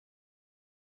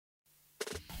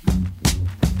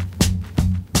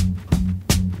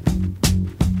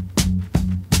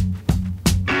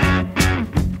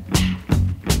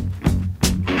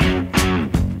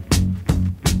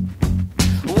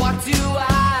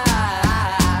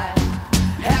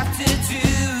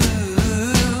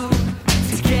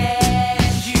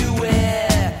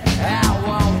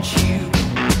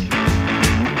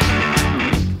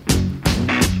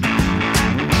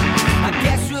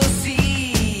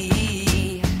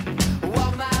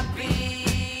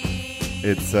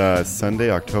It's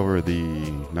Sunday, October the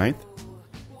 9th,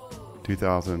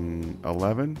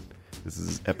 2011. This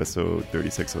is episode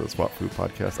 36 of the Swap Fu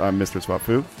podcast. I'm Mr. Swap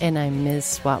Fu. And I'm Ms.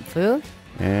 Swap Fu.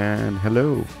 And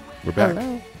hello. We're back.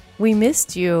 Hello. We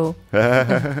missed you.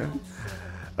 It's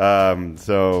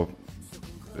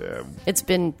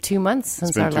been 2 months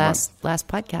since our last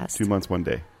podcast. 2 months, 1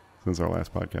 day since our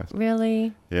last podcast.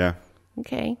 Really? Yeah.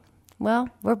 Okay. Well,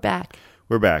 we're back.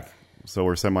 We're back. So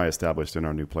we're semi-established in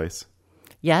our new place.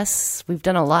 Yes, we've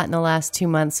done a lot in the last 2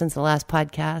 months since the last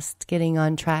podcast, getting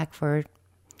on track for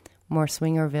more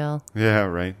Swingerville. Yeah,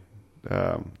 right.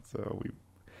 So we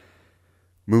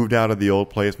moved out of the old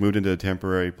place, moved into a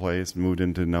temporary place, moved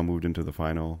into the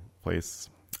final place.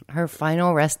 Her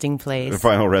final resting place. The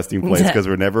final resting place, because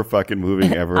we're never fucking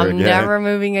moving ever again. I'm never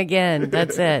moving again.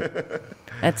 That's it.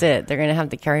 That's it. They're going to have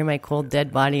to carry my cold,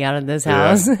 dead body out of this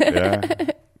house. Yeah.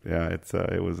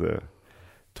 It was a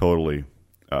totally,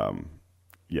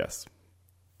 yes.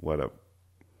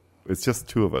 It's just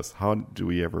two of us. How do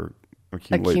we ever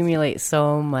accumulate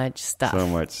so much stuff? So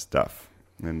much stuff.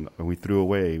 And we threw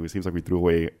away, it seems like we threw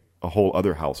away a whole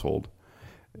other household.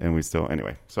 And we still,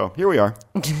 anyway, so here we are.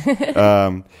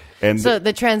 And so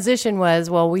the transition was,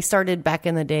 we started back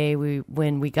in the day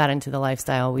when we got into the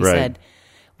lifestyle, we said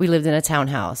we lived in a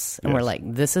townhouse and we're like,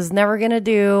 this is never going to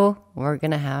do. We're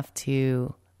going to have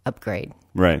to upgrade.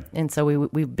 Right. And so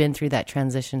we've been through that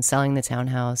transition, selling the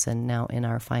townhouse and now in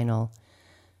our final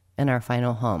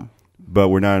home. But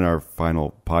we're not in our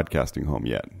final podcasting home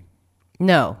yet.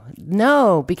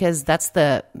 No, because that's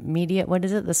the media. What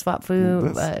is it? The Swap Fu?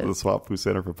 The Swap Fu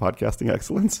Center for Podcasting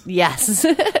Excellence? Yes.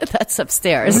 That's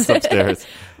upstairs. That's upstairs.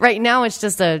 Right now it's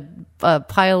just a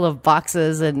pile of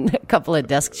boxes and a couple of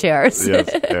desk chairs. Yes.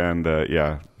 And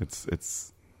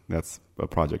that's a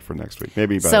project for next week.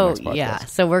 Maybe by the next podcast. Yeah.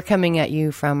 So we're coming at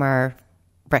you from our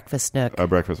breakfast nook. Our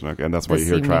breakfast nook. And that's why you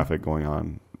hear traffic going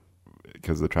on,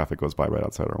 because the traffic goes by right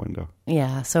outside our window.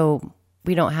 Yeah. So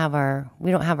we don't have our,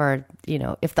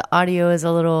 if the audio is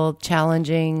a little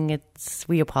challenging,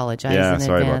 we apologize in advance.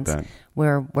 Sorry about that.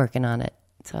 We're working on it.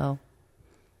 So,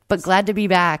 but glad to be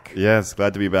back. Yes,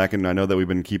 glad to be back. And I know that we've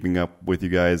been keeping up with you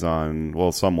guys on,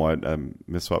 somewhat.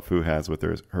 Miss Swap Fu has with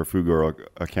her Fu Girl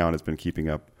account has been keeping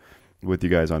up with you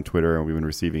guys on Twitter, and we've been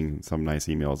receiving some nice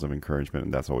emails of encouragement,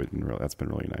 and that's been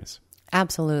really nice.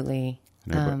 Absolutely.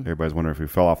 Everybody's wondering if we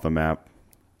fell off the map.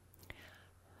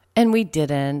 And we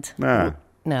didn't. Nah.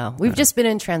 No, we've just been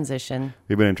in transition.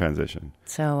 We've been in transition.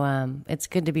 So it's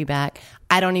good to be back.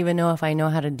 I don't even know if I know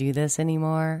how to do this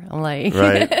anymore. I'm like...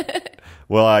 Right.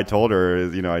 Well, I told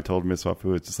her, I told Miss Swap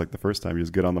Fu, it's just like the first time you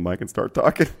just get on the mic and start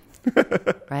talking.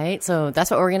 Right? So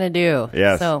that's what we're going to do.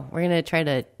 Yes. So we're going to try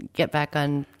to get back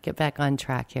on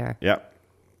track here. Yep.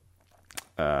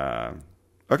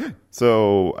 Okay.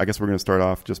 So I guess we're going to start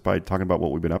off just by talking about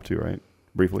what we've been up to, right?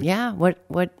 Briefly. Yeah. What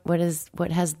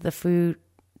has the food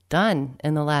done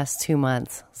in the last 2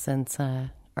 months since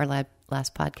our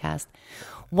last podcast?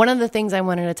 One of the things I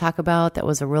wanted to talk about that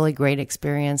was a really great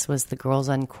experience was the Girls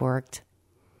Uncorked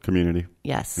community.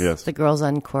 Yes. The Girls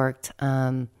Uncorked.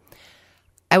 I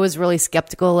was really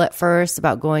skeptical at first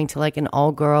about going to like an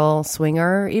all-girl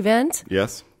swinger event.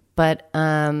 Yes. But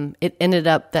it ended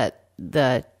up that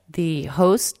the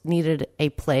host needed a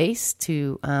place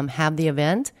to have the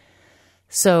event.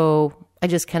 So I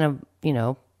just kind of,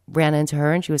 ran into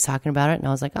her and she was talking about it and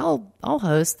I was like, I'll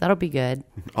host. That'll be good.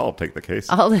 I'll take the case.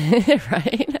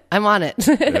 Right. I'm on it.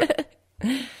 Yeah.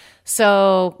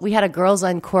 So we had a Girls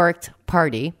Uncorked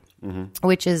party,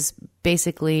 which is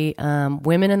basically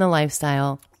women in the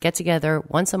lifestyle get together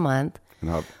once a month.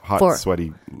 And have hot,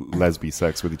 sweaty, lesbian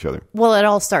sex with each other. Well, it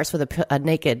all starts with a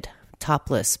naked,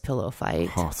 topless pillow fight.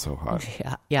 Oh, so hot.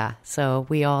 Yeah. So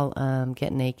we all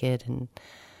get naked and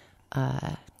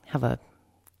have a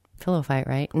pillow fight,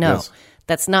 right? No, yes.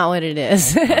 That's not what it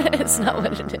is. It's not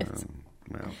what it is.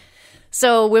 No.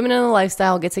 So women in the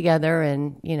lifestyle get together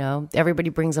and, everybody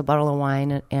brings a bottle of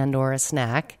wine and or a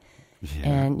snack. Yeah.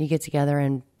 And you get together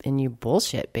and you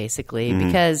bullshit basically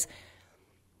because,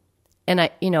 and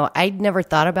I'd never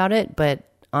thought about it, but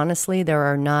honestly, there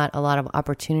are not a lot of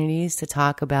opportunities to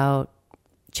talk about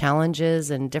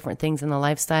challenges and different things in the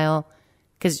lifestyle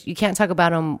because you can't talk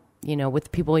about them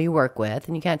with people you work with,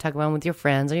 and you can't talk about them with your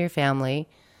friends or your family.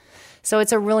 So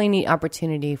it's a really neat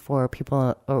opportunity for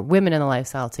people or women in the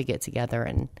lifestyle to get together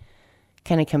and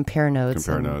kind of compare notes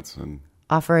and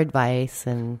offer advice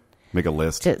and make a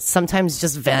list. Sometimes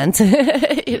just vent.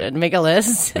 Make a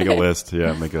list. Make a list.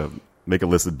 Yeah, make a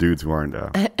list of dudes who aren't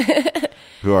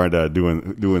doing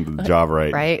the job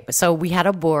right. Right. So we had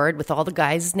a board with all the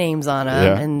guys' names on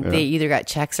them, they either got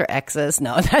checks or X's.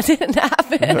 No, that didn't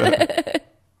happen.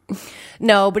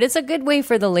 No, but it's a good way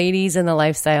for the ladies in the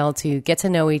lifestyle to get to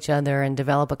know each other and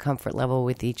develop a comfort level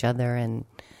with each other and,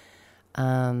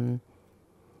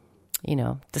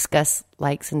 discuss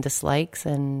likes and dislikes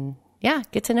and,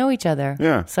 get to know each other.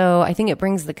 Yeah. So I think it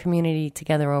brings the community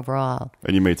together overall.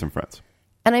 And you made some friends.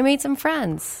 And I made some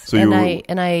friends. So I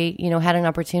had an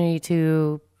opportunity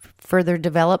to further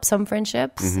develop some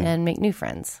friendships and make new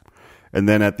friends. And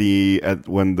then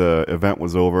when the event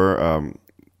was over,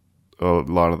 a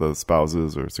lot of the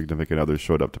spouses or significant others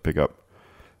showed up to pick up,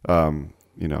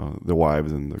 the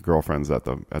wives and the girlfriends at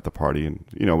the party, and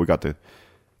we got to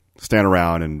stand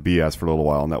around and BS for a little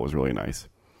while, and that was really nice.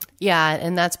 Yeah,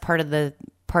 and that's part of the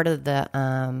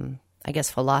I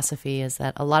guess philosophy is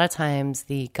that a lot of times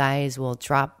the guys will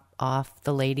drop off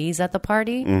the ladies at the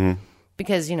party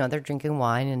because they're drinking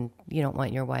wine and you don't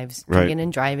want your wives drinking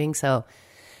and driving, so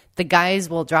the guys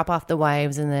will drop off the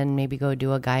wives and then maybe go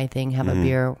do a guy thing, have a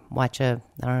beer, watch a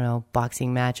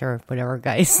boxing match or whatever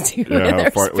guys do in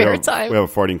their spare time. We have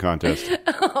a farting contest.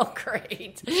 Oh,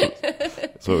 great!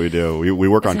 That's what we do. We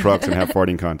work on trucks and have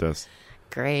farting contests.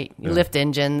 Great. You lift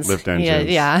engines.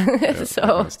 Yeah. So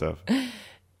kind of stuff.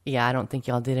 Yeah, I don't think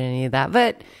y'all did any of that.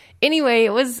 But anyway,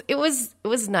 it was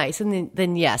nice. And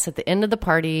then yes, at the end of the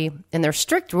party, and there's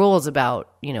strict rules about,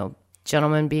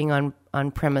 gentlemen being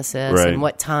on premises and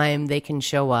what time they can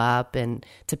show up and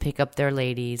to pick up their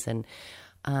ladies. And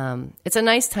it's a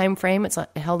nice time frame. It's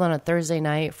held on a Thursday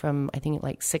night from, I think,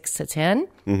 like 6 to 10.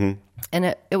 Mm-hmm.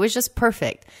 And it was just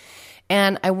perfect.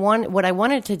 And what I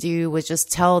wanted to do was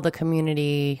just tell the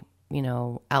community,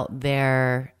 out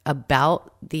there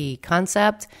about the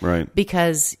concept, right?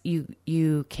 Because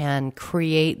you can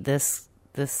create this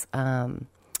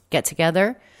get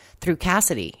together through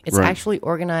Cassidy. It's actually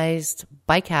organized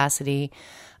by Cassidy.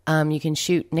 You can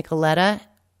shoot Nicoletta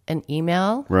an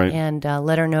email and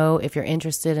let her know if you're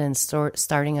interested in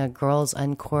starting a Girls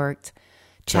Uncorked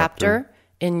chapter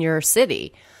in your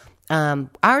city.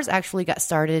 Ours actually got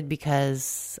started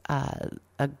because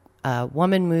a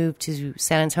woman moved to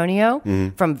San Antonio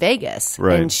from Vegas,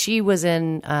 and she was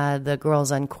in the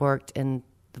Girls Uncorked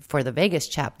for the Vegas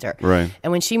chapter. Right.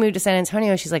 And when she moved to San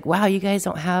Antonio, she's like, "Wow, you guys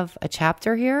don't have a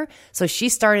chapter here?" So she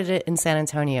started it in San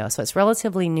Antonio. So it's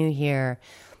relatively new here,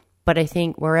 but I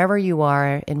think wherever you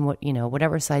are in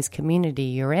whatever size community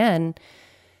you're in,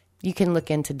 you can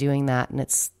look into doing that, and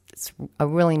it's a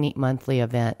really neat monthly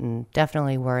event and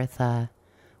definitely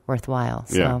worthwhile.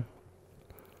 So,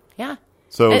 yeah.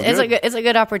 So it's a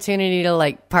good opportunity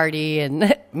to party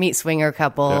and meet swinger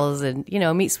couples and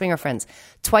meet swinger friends.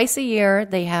 Twice a year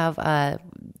they have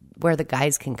where the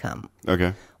guys can come.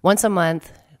 Okay. Once a month,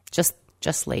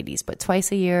 just ladies, but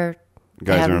twice a year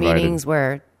guys they have are meetings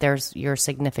where your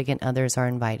significant others are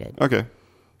invited. Okay.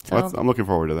 So, I'm looking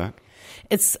forward to that.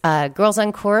 It's Girls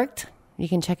Uncorked. You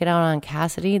can check it out on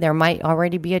Cassidy. There might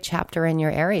already be a chapter in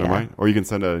your area. There might. Or you can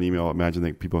send out an email. Imagine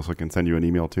that people can send you an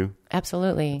email too.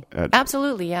 Absolutely.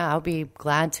 Absolutely, yeah. I'll be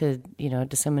glad to,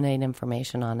 disseminate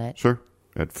information on it. Sure.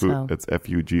 It's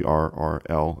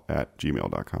FUGRRL at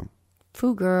gmail.com.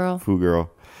 Foo Girl. Foo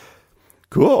Girl.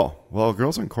 Cool. Well,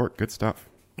 Girls Uncorked, good stuff.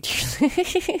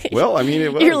 Well, I mean,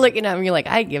 you're looking at me like,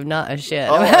 I give not a shit.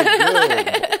 Oh, I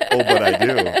do.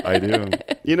 But I do.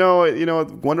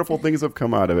 Wonderful things have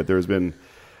come out of it. There's been,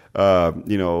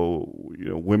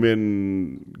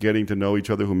 women getting to know each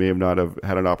other who may have not have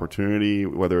had an opportunity,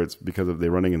 whether it's because of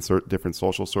they're running in different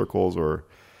social circles or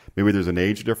maybe there's an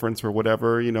age difference or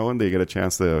whatever, and they get a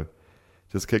chance to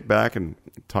just kick back and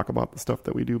talk about the stuff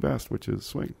that we do best, which is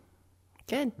swing.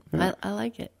 Good. Yeah. I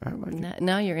like it.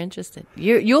 Now you're interested.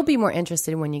 You'll be more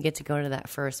interested when you get to go to that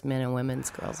first men and women's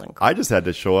Girls Uncorked. I just had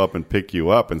to show up and pick you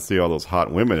up and see all those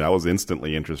hot women. I was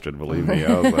instantly interested, believe me.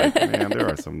 I was like, man, there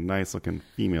are some nice looking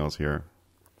females here.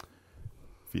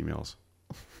 Females.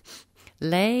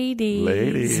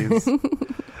 Ladies.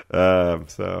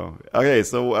 So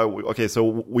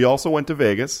we also went to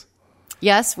Vegas.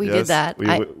 Yes, we did that.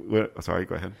 Sorry,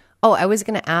 go ahead. Oh, I was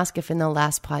going to ask if in the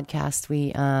last podcast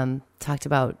we talked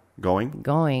about going.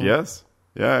 Yes.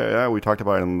 Yeah. We talked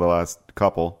about it in the last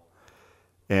couple.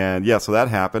 And yeah, so that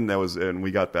happened. And we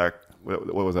got back,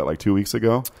 what was that, like 2 weeks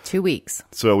ago? 2 weeks.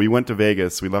 So we went to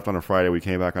Vegas. We left on a Friday. We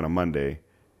came back on a Monday.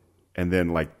 And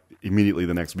then immediately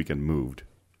the next weekend moved.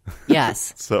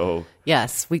 Yes.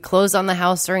 Yes. We closed on the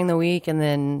house during the week and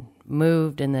then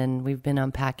moved. And then we've been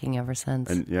unpacking ever since.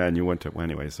 And you went to,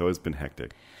 anyway, so it's been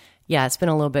hectic. Yeah, it's been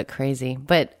a little bit crazy.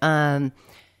 But, I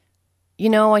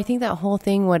think that whole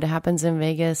thing, what happens in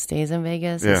Vegas stays in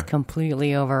Vegas, is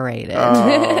completely overrated. Oh,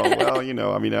 well,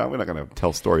 we're not going to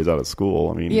tell stories out of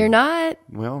school. You're not?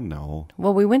 Well, no.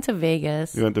 Well, we went to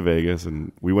Vegas. We went to Vegas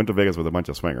with a bunch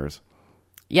of swingers.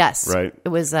 Yes. Right? It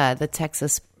was the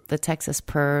Texas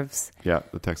Pervs. Yeah,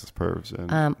 the Texas Pervs.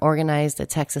 And Organized a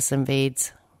Texas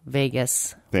Invades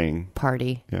Vegas thing.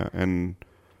 party. Yeah, and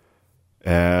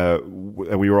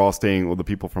we were all staying, well, the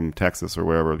people from Texas or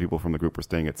wherever, the people from the group were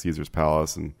staying at Caesar's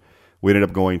Palace, and we ended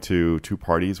up going to 2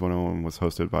 parties. One of them was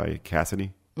hosted by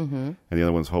Cassidy, and the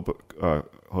other one's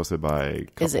hosted by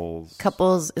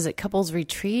Couples. Is it Couples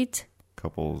Retreat?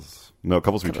 Couples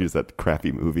Retreat is that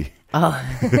crappy movie. Oh.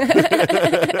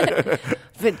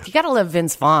 But you got to love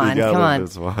Vince Vaughn. Come on.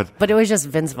 Vince Vaughn. But it was just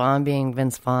Vince Vaughn being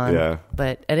Vince Vaughn. Yeah.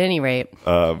 But at any rate.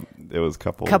 It was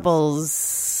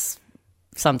Couples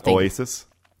something. Oasis?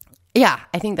 Yeah,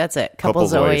 I think that's it.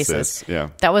 Couples Oasis. Yeah.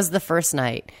 That was the first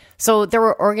night. So there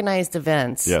were organized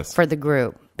events Yes. for the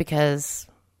group because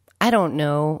I don't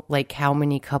know like how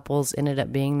many couples ended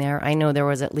up being there. I know there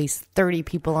was at least 30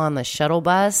 people on the shuttle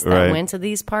bus that went to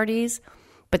these parties,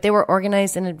 but they were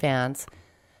organized in advance.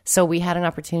 So we had an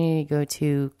opportunity to go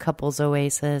to Couples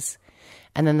Oasis,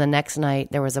 and then the next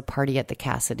night there was a party at the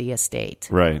Cassidy estate.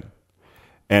 Right.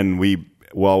 And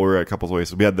while we were at Couples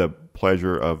Oasis, we had the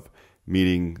pleasure of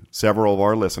meeting several of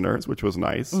our listeners, which was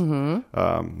nice.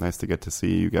 Nice to get to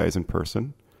see you guys in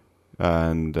person.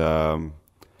 And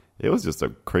it was just a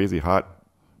crazy, hot,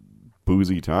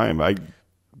 boozy time.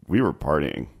 We were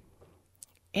partying.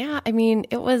 Yeah, I mean,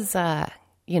 it was, I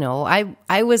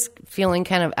was feeling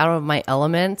kind of out of my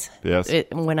element. Yes. I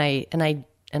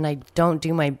don't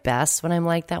do my best when I'm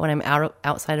like that, when I'm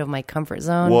outside of my comfort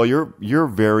zone. Well, you're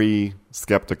very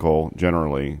skeptical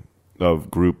generally of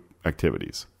group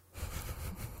activities.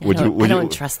 I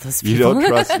don't trust those people.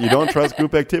 You don't trust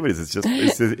group activities. It's just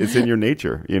it's in your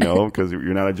nature, because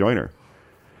you're not a joiner.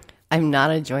 I'm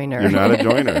not a joiner. You're not a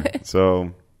joiner.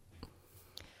 So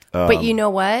but you know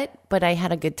what? But I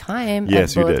had a good time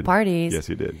yes, at both you did. parties. Yes,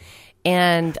 you did.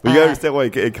 And you gotta understand why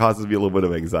it causes me a little bit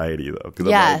of anxiety, though.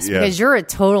 Yes, because you're a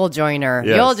total joiner.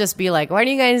 Yes. You'll just be like, "What are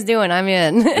you guys doing? I'm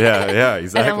in." Yeah,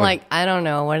 exactly. And I'm like, I don't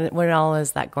know what all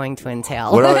is that going to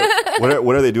entail. What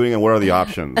are they doing, and what are the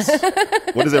options?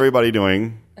 What is everybody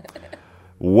doing?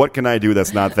 What can I do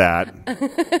that's not that?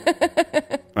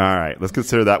 All right, let's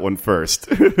consider that one first.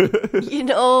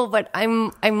 But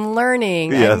I'm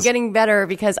learning. Yes. I'm getting better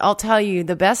because I'll tell you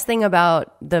the best thing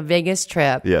about the Vegas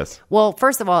trip. Yes. Well,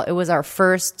 first of all, it was our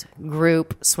first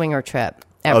group swinger trip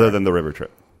ever. Other than the river trip.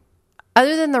 But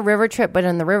in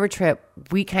the river trip,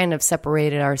 we kind of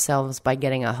separated ourselves by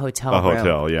getting a hotel room.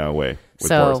 Away with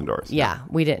doors and doors. Yeah,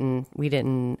 we didn't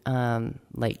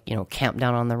camp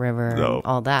down on the river and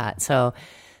all that. So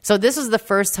this was the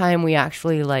first time we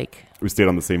actually we stayed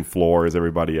on the same floor as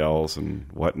everybody else and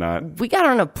whatnot. We got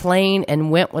on a plane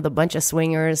and went with a bunch of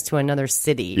swingers to another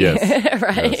city. Yes.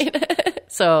 Right. Yes.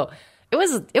 So it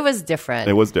was different.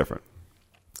 It was different.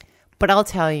 But I'll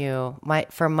tell you,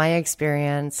 from my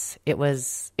experience, it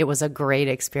was a great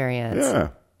experience. Yeah.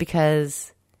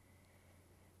 Because,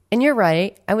 and you're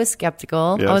right, I was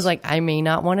skeptical. Yes. I was like, I may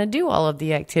not want to do all of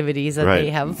the activities that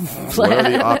they have planned. What are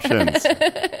the options?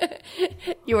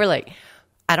 You were like,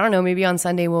 I don't know, maybe on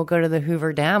Sunday we'll go to the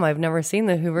Hoover Dam. I've never seen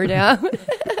the Hoover Dam.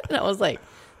 And I was like,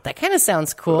 that kind of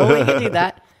sounds cool. We could do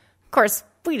that. Of course,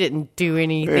 we didn't do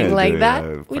anything like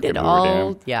that. We did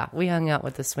we hung out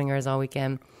with the swingers all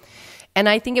weekend. And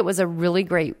I think it was a really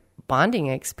great bonding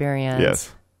experience.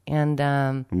 Yes. And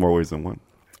in more ways than one.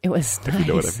 It was nice. You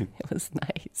know what I mean. It was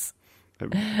nice.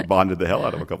 I bonded the hell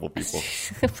out of a couple of people.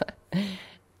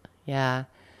 Yeah.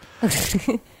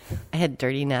 I had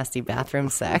dirty, nasty bathroom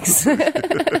sex. Is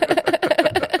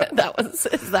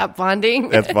that bonding?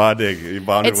 That's bonding. You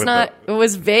bonded with them. It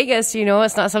was Vegas,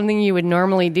 it's not something you would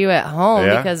normally do at home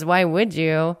because why would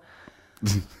you?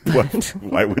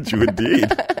 Why would you indeed?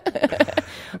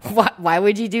 Why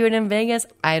would you do it in Vegas?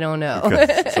 I don't know.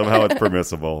 Somehow it's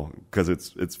permissible because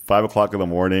it's 5:00 in the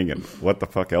morning, and what the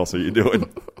fuck else are you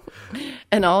doing?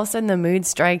 And all of a sudden the mood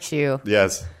strikes you.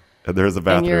 Yes, and there's a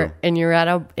bathroom, and you're at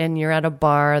a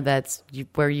bar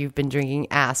where you've been drinking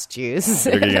ass juice.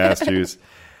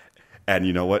 And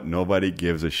you know what? Nobody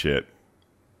gives a shit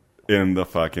in the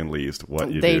fucking least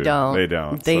what you do. They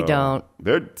don't.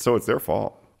 So it's their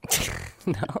fault.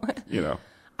 No.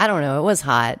 I don't know. It was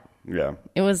hot. Yeah.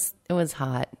 It was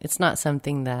hot. It's not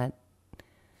something that,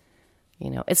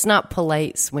 it's not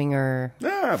polite swinger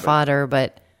fodder,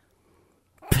 but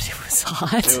it was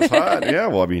hot. It was hot. Yeah.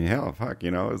 Well, I mean, hell, fuck,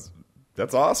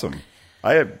 that's awesome.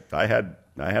 I had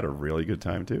a really good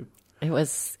time too. It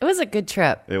was a good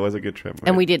trip. It was a good trip. Right?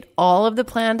 And we did all of the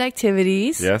planned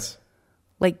activities. Yes.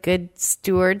 Like good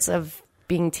stewards of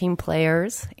being team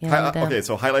players. And, okay.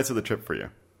 So highlights of the trip for you.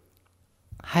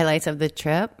 Highlights of the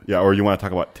trip? Yeah, or you want to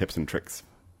talk about tips and tricks?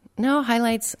 No,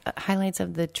 highlights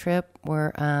of the trip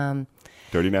were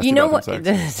Dirty nasty bathroom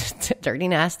sex. Dirty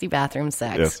nasty bathroom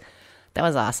sex. Yes. That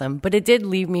was awesome. But it did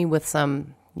leave me with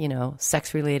some,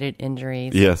 sex related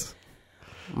injuries. Yes.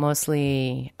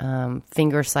 Mostly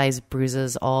finger-sized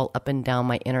bruises all up and down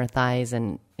my inner thighs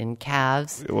and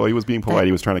calves. Well, he was being polite.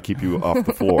 He was trying to keep you off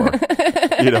the floor.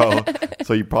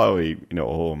 So you probably,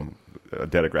 owe him a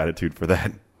debt of gratitude for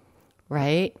that.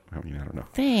 Right? I mean, I don't know.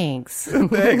 Thanks.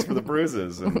 Thanks for the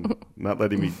bruises and not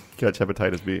letting me catch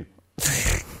hepatitis B.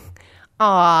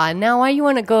 Aw, now why you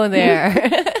want to go there?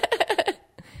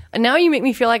 Now you make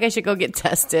me feel like I should go get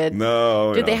tested.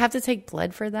 No. Did they have to take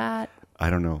blood for that? I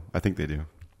don't know. I think they do.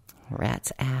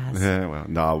 Rat's ass. Yeah, well,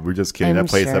 no, we're just kidding. I'm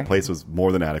That sure. place was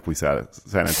more than adequately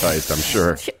sanitized, I'm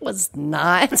sure. It was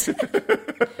not.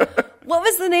 What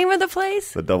was the name of the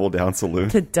place? The Double Down Saloon.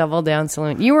 The Double Down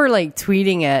Saloon. You were like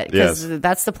tweeting it because Yes.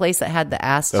 that's the place that had the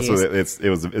ass That's juice. what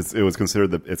it was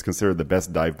considered the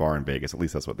best dive bar in Vegas. At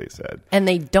least that's what they said. And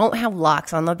they don't have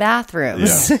locks on the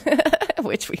bathrooms, Yes.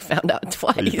 which we found out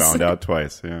twice. You found out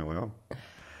twice. Yeah, well,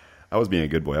 I was being a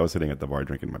good boy. I was sitting at the bar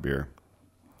drinking my beer.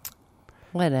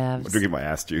 Whatever. Drinking my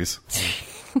ass juice.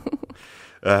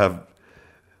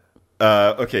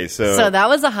 Okay, So that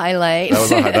was a highlight.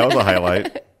 that was a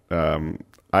highlight.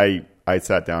 I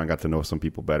sat down and got to know some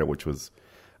people better, which was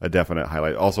a definite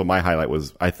highlight. Also, my highlight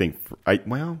was I think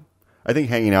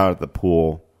hanging out at the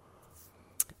pool.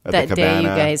 At that the day cabana,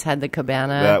 you guys had the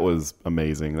cabana. that was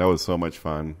amazing. That was so much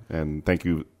fun, and thank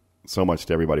you so much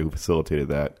to everybody who facilitated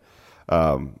that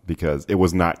because it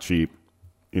was not cheap.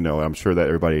 I'm sure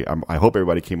that I hope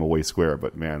everybody came away square,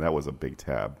 but man, that was a big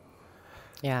tab.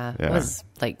 Yeah. Yeah. It was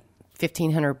like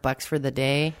 $1,500 for the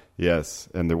day. Yes,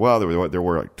 and there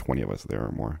were like 20 of us there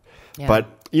or more. Yeah. But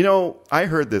I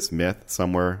heard this myth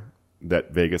somewhere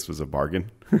that Vegas was a bargain.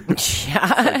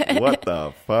 Yeah. What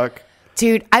the fuck?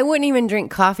 Dude, I wouldn't even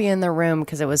drink coffee in the room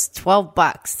because it was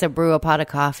 $12 to brew a pot of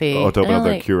coffee. Oh, to open And up I'm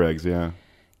their like, Keurigs, yeah.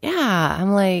 Yeah,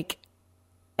 I'm like,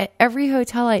 at every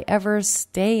hotel I ever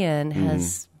stay in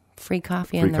has free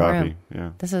coffee in Free the coffee, room. yeah.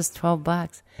 This is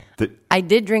 $12. The- I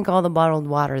did drink all the bottled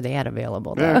water they had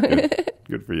available, though. yeah,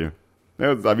 good for you.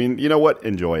 I mean, you know what?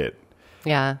 Enjoy it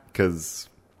Yeah, because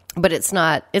but it's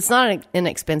not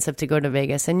inexpensive to go to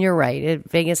Vegas, and you're right.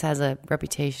 Vegas has a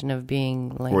reputation of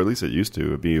being like, or at least it used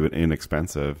to be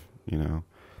inexpensive.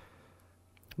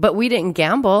 but we didn't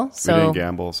gamble, so We didn't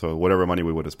gamble, so whatever money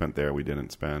we would have spent there, we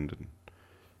didn't spend. And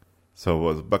so it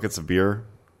was buckets of beer.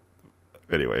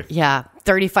 Anyway, yeah,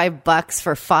 $35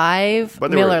 for 5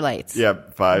 but they Miller were, Lights. Yeah,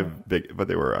 5 big, but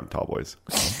they were tall boys.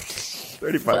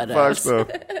 $35 Whatevs. though.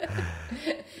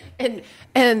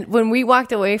 And when we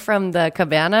walked away from the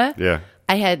cabana, Yeah.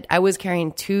 I was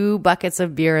carrying 2 buckets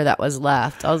of beer that was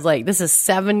left. I was like, this is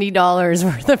 $70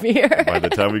 worth of beer. By the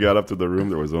time we got up to the room,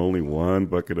 there was only 1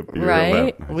 bucket of beer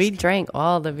Right? left. We drank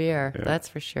all the beer. Yeah. That's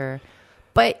for sure.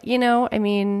 But, I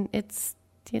mean, it's,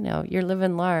 you're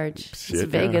living large. Shit, it's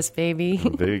Vegas, baby.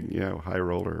 Big, high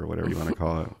roller or whatever you want to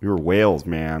call it. We were whales,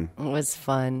 man. It was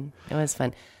fun.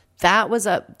 That was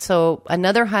so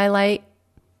another highlight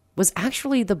was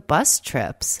actually the bus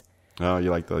trips. Oh, you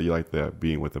like the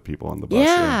being with the people on the bus.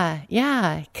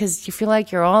 Yeah. Because you feel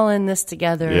like you're all in this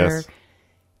together. Yes.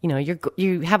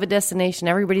 You have a destination.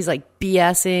 Everybody's like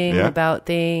BSing Yeah. about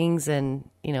things, and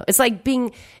it's like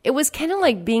it was kind of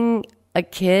like being a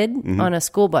kid on a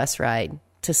school bus ride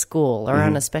to school or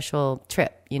on a special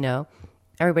trip.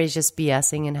 Everybody's just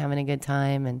BSing and having a good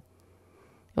time, and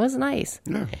it was nice.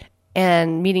 Yeah.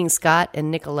 And meeting Scott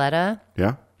and Nicoletta.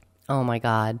 Yeah. Oh my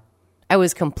God. I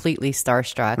was completely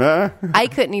starstruck. I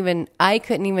couldn't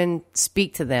even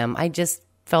speak to them. I just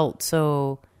felt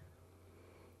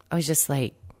I was just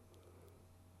like,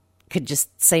 could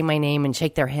just say my name and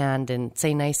shake their hand and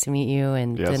say nice to meet you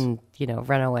and Yes. then,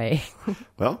 run away.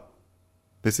 Well,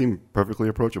 they seem perfectly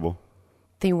approachable.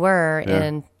 They were. Yeah.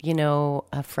 And,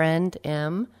 a friend,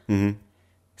 M,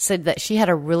 said that she had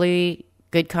a really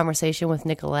good conversation with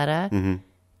Nicoletta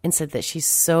and said that she's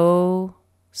so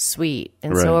sweet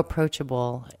and so Right.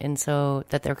 approachable, and so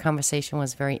that their conversation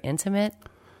was very intimate.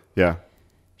 Yeah.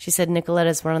 She said Nicoletta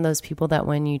is one of those people that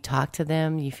when you talk to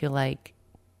them, you feel like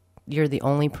you're the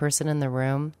only person in the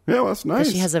room. Yeah, well, that's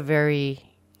nice. She has a very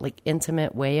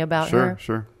intimate way about her,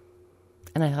 Sure.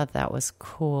 and I thought that was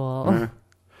cool. Yeah.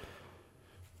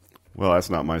 Well, that's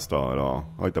not my style at all.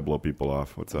 I like to blow people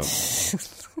off. What's up?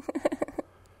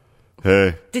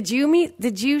 Hey. Did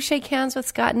you shake hands with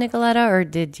Scott and Nicoletta, or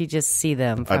did you just see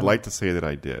them? I'd like to say that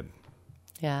I did.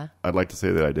 Yeah. I'd like to say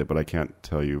that I did, but I can't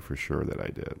tell you for sure that I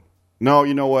did. No,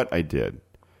 you know what? I did.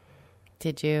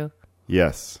 Did you?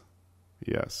 Yes.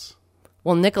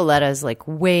 Well, Nicoletta is like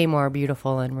way more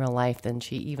beautiful in real life than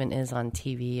she even is on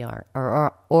TV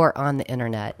or on the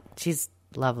internet. She's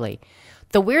lovely.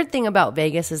 The weird thing about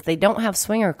Vegas is they don't have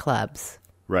swinger clubs.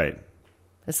 Right.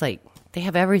 It's like they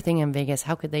have everything in Vegas.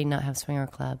 How could they not have swinger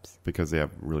clubs? Because they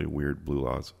have really weird blue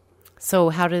laws. So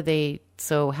how do they? It's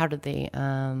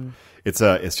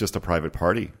just a private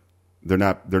party. They're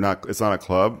not. It's not a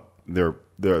club.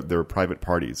 They're private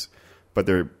parties, but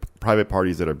they're private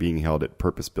parties that are being held at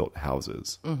purpose-built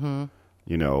houses. Mm-hmm.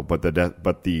 You know, but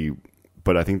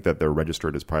I think that they're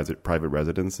registered as private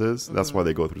residences. Mm-hmm. That's why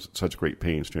they go through such great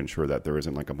pains to ensure that there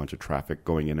isn't like a bunch of traffic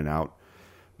going in and out.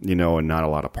 You know, and not a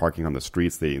lot of parking on the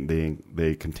streets. They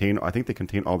contain. I think they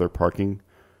contain all their parking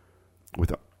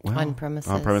on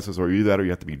premises. On premises, or either that, or you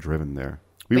have to be driven there.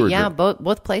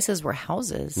 Both places were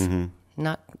houses,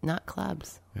 not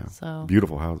clubs. Yeah. So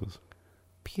beautiful houses.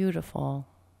 Beautiful.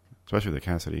 Especially the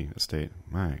Cassidy estate.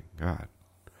 My God.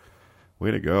 Way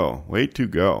to go. Way to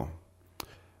go.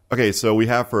 Okay, so we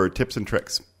have for tips and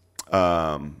tricks.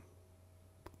 Do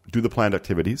the planned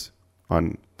activities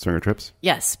on swinger trips.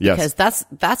 Yes, because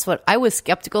that's what I was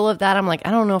skeptical of that. I'm like,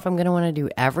 I don't know if I'm going to want to do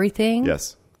everything.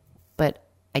 Yes. But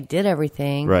I did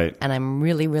everything. Right. And I'm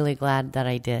really, really glad that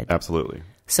I did. Absolutely.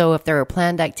 So if there are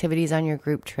planned activities on your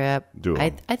group trip, do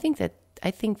it. I think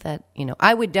that, you know,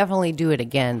 I would definitely do it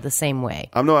again the same way.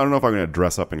 I don't know if I'm going to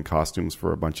dress up in costumes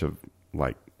for a bunch of,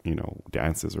 like, you know,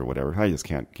 dances or whatever. I just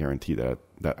can't guarantee that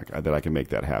I can make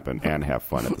that happen and have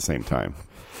fun at the same time.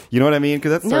 You know what I mean?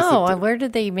 Because that's where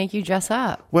did they make you dress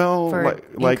up? Well,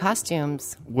 in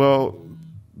costumes. Well,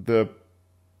 the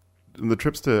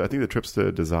trips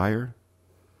to Desire.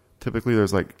 Typically,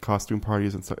 there's like costume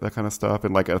parties and that kind of stuff,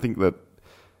 and like I think that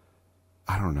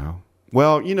I don't know.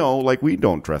 Well, you know, like we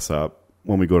don't dress up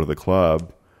when we go to the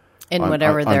club. And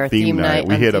whatever their theme night.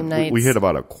 We hit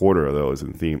about a quarter of those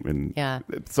in theme, and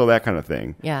so that kind of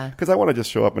thing. Yeah, because I want to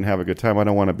just show up and have a good time. I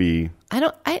don't want to be.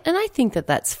 I think that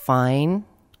that's fine.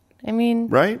 I mean,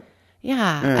 right?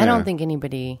 Yeah, I don't think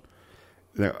anybody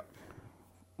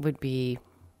would be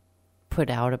put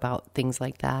out about things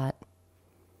like that.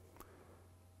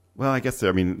 Well, I guess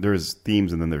there's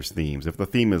themes and then there's themes. If the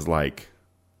theme is like,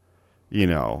 you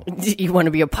know, you want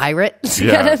to be a pirate,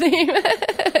 yeah. Kind of theme.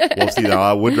 Well, see,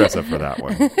 I would dress up for that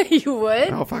one. You would?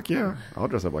 Oh, fuck yeah! I'll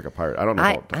dress up like a pirate. I don't know.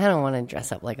 I don't want to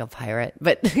dress up like a pirate,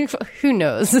 but who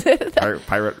knows? Pirate.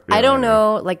 Yeah, I don't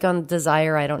know. Like on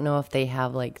Desire, I don't know if they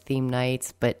have like theme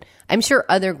nights, but I'm sure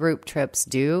other group trips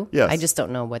do. Yes. I just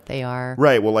don't know what they are.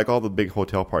 Right. Well, like all the big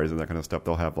hotel parties and that kind of stuff,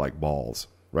 they'll have like balls,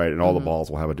 right? And all the balls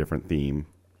will have a different theme.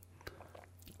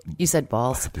 You said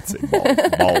balls. I did say balls.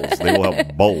 Balls. They will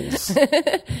have bowls.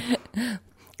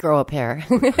 Grow a pair.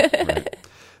 Right.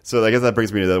 So I guess that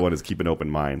brings me to the other one is keep an open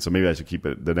mind. So maybe I should keep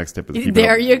it. The next tip is keep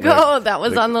there you go. That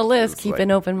was on the list. Keep an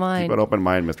open mind. Keep an open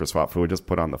mind, Mr. Swap Food. Just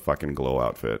put on the fucking glow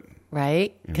outfit.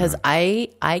 Right? Because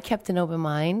I kept an open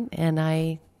mind and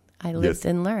I lived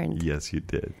and learned. Yes, you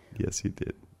did. Yes, you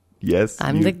did. Yes,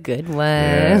 I'm the good one.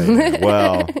 Yeah.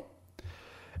 Well,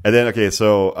 and then okay,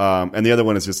 so and the other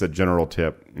one is just a general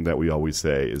tip that we always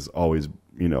say is always,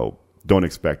 you know, don't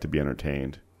expect to be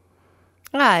entertained.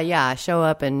 Yeah, show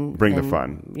up and bring the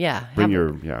fun. Yeah, bring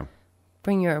your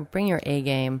A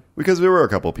game. Because there were a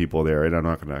couple people there, and I'm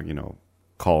not going to, you know,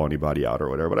 call anybody out or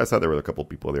whatever. But I saw there were a couple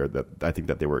people there that I think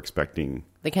that they were expecting.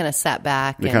 They kind of sat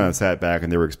back. They kind of sat back,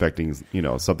 and they were expecting, you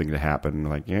know, something to happen.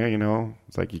 Like, yeah, you know,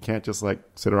 it's like you can't just like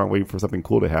sit around waiting for something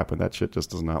cool to happen. That shit just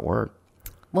does not work.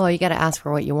 Well, you got to ask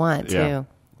for what you want too.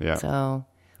 Yeah. So,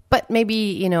 but maybe,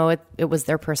 you know, it was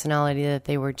their personality that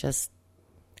they were just.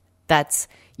 That's,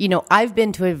 you know, I've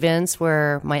been to events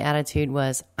where my attitude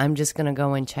was, I'm just going to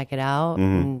go and check it out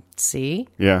and see.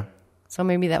 Yeah. So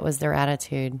maybe that was their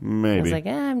attitude. Maybe. I was like,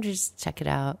 I'm just check it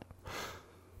out.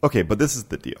 Okay, but this is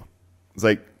the deal. It's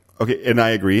like, okay, and I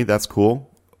agree, that's cool.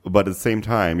 But at the same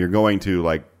time, you're going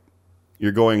to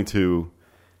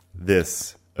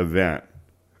this event,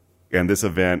 and this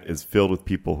event is filled with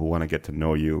people who want to get to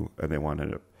know you, and they want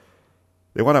to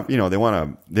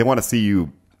see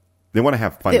you. They want to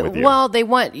have fun with you. Well,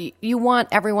 you want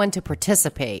everyone to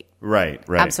participate. Right.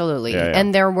 Absolutely. Yeah.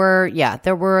 And there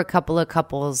were a couple of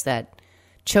couples that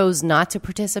chose not to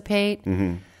participate,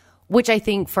 which I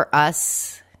think for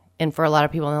us and for a lot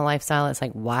of people in the lifestyle, it's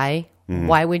like, why?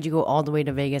 Why would you go all the way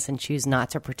to Vegas and choose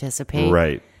not to participate?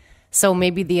 Right. So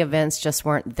maybe the events just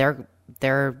weren't their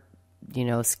you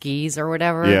know, skis or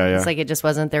whatever. Yeah. It's like it just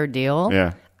wasn't their deal.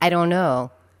 Yeah. I don't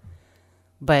know.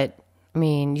 But I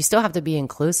mean, you still have to be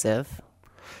inclusive,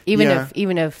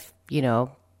 even if you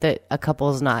know that a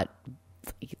couple's not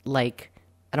like,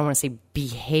 I don't want to say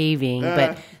behaving,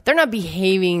 but they're not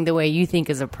behaving the way you think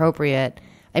is appropriate.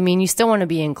 I mean, you still want to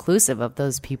be inclusive of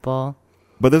those people.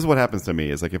 But this is what happens to me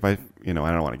is like if I, I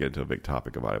don't want to get into a big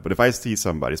topic about it, but if I see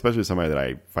somebody, especially somebody that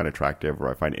I find attractive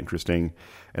or I find interesting,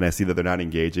 and I see that they're not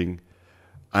engaging,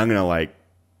 I'm going to like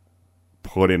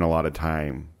put in a lot of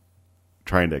time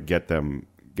trying to get them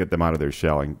out of their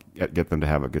shell and get them to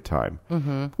have a good time,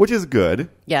 which is good.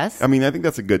 Yes. I mean, I think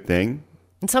that's a good thing.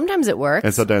 And sometimes it works.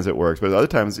 And sometimes it works. But other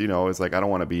times, it's like I don't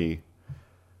want to be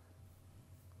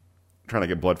trying to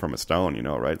get blood from a stone,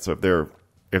 right? So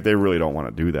if they really don't want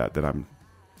to do that, then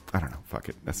I don't know. Fuck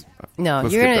it.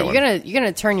 You're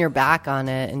gonna turn your back on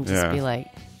it and just be like,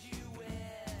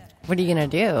 what are you gonna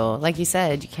do? Like you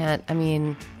said, you can't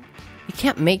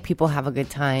make people have a good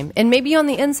time. And maybe on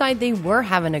the inside they were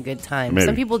having a good time. Maybe.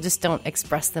 Some people just don't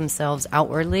express themselves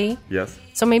outwardly. Yes.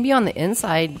 So maybe on the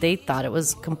inside they thought it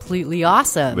was completely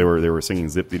awesome. They were singing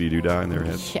Zip Diddy Doo Dah in their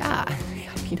head. Yeah. I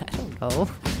mean, I don't know.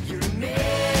 You're a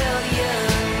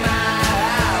million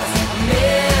miles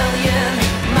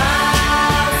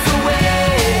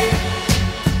away.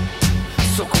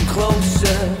 So come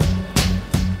closer.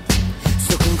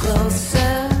 So come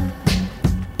closer.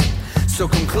 So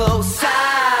come closer.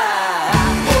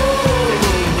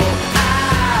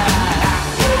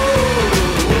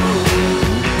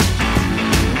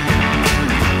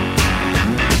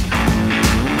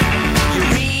 Your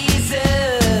reasons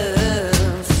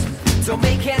don't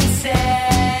make any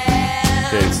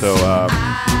sense. Okay, so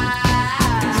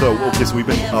we've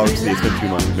been, obviously it's been 2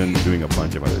 months, we've been doing a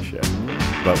bunch of other shit,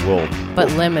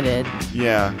 but limited.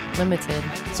 Yeah. Limited.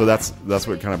 So that's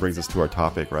what kind of brings us to our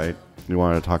topic, right? We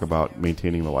wanted to talk about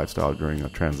maintaining the lifestyle during a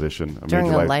transition.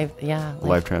 During a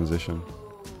life transition.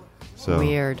 So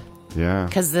weird. Yeah.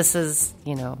 Because this is,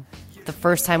 the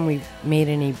first time we've made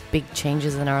any big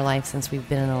changes in our life since we've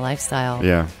been in a lifestyle.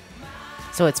 Yeah.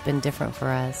 So it's been different for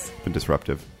us. Been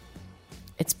disruptive.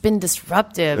 It's been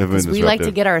disruptive because we like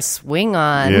to get our swing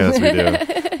on. Yes, we do.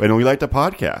 And we like to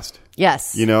podcast.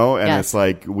 Yes. And yes. it's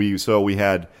like we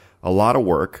had a lot of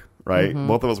work, right?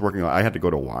 Both of us working. I had to go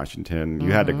to Washington.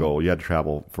 You had to go. You had to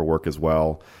travel for work as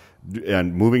well.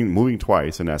 And moving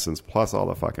twice in essence, plus all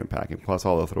the fucking packing, plus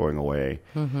all the throwing away,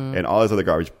 and all this other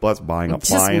garbage, plus buying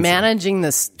appliances. Just managing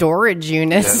the storage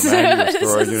units. Yeah, managing the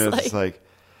storage units. It's like,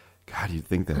 God, you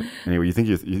think that anyway? You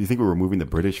think we were moving the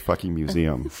British fucking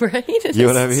museum, right? You know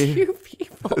what I mean? 2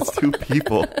 people. It's 2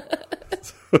 people.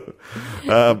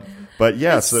 But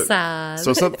yeah, sad.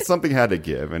 So something had to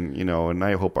give, and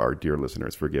I hope our dear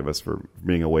listeners forgive us for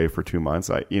being away for 2 months.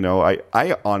 I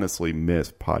honestly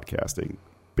miss podcasting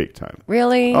big time.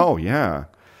 Really? Oh yeah,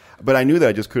 but I knew that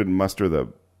I just couldn't muster the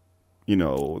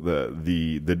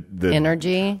energy,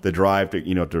 the drive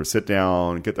to sit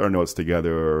down, get our notes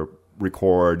together,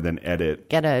 record, then edit,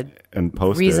 get and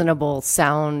post reasonable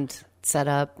sound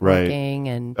setup working,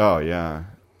 and oh yeah.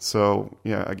 So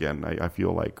yeah, again, I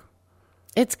feel like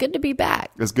it's good to be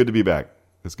back. It's good to be back.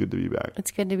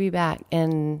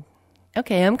 And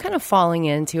okay, I'm kind of falling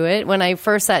into it. When I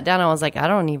first sat down, I was like, I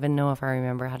don't even know if I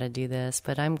remember how to do this,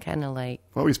 but I'm kind of like,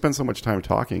 well, we spent so much time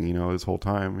talking, this whole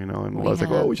time, and I was like,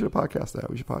 well, we should podcast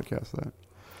that.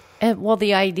 And well,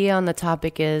 the idea on the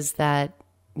topic is that,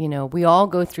 we all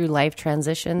go through life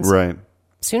transitions, right?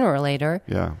 Sooner or later.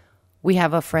 Yeah. We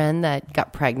have a friend that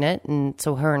got pregnant, and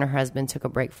so her and her husband took a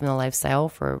break from the lifestyle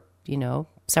for,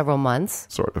 several months.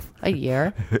 Sort of. A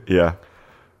year. Yeah.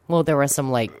 Well, there was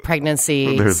some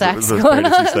pregnancy sex going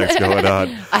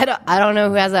on. I don't know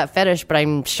who has that fetish, but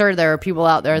I'm sure there are people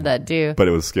out there that do. But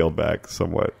it was scaled back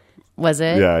somewhat. Was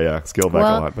it? Yeah, scaled back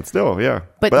a lot, but still, yeah.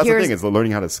 But that's the thing, is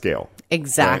learning how to scale.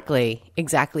 Exactly, right?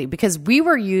 Exactly. Because we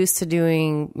were used to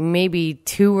doing maybe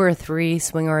 2 or 3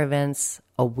 swinger events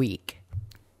a week.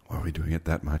 Are we doing it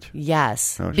that much?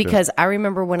 Yes, oh, because I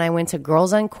remember when I went to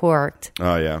Girls Uncorked.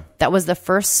 Oh, yeah. That was the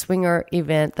first swinger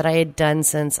event that I had done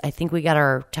since I think we got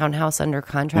our townhouse under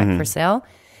contract for sale.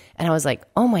 And I was like,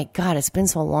 oh my God, it's been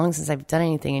so long since I've done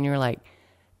anything. And you were like,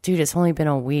 dude, it's only been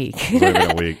a week. It's only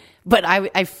been a week. But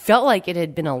I felt like it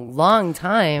had been a long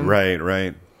time.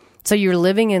 Right. So you're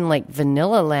living in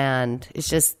vanilla land. It's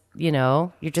just,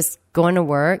 you're just going to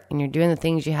work and you're doing the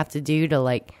things you have to do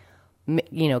to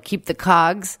keep the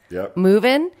cogs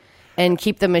moving and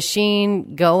keep the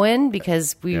machine going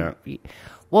because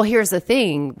well, here's the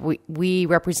thing. We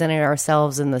represented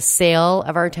ourselves in the sale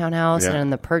of our townhouse and in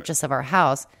the purchase of our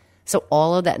house. So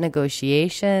all of that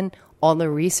negotiation, all the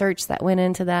research that went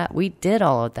into that, we did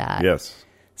all of that. Yes.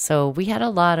 So we had a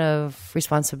lot of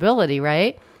responsibility,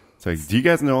 right? It's like, do you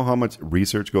guys know how much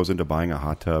research goes into buying a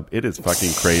hot tub? It is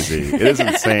fucking crazy. It is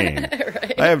insane.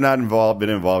 Right. I have not been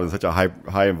involved in such a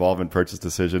high involvement purchase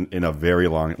decision in a very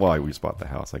long. Well, we just bought the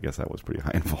house. I guess that was pretty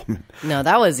high involvement. No,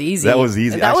 that was easy. That was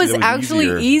easy. That was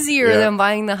actually easier than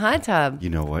buying the hot tub. You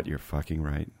know what? You're fucking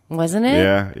right. Wasn't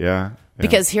it? Yeah.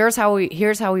 Because here's how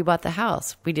we bought the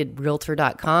house. We did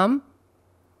Realtor.com.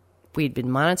 We'd been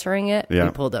monitoring it. Yeah.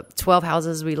 We pulled up 12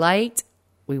 houses we liked.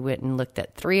 We went and looked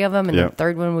at 3 of them, and the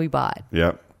third one we bought.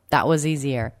 Yep. That was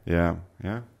easier. Yeah.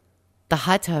 The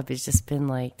hot tub has just been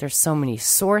like, there's so many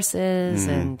sources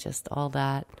and just all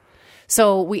that.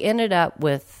 So we ended up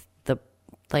with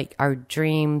our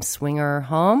dream swinger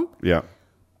home. Yeah.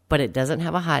 But it doesn't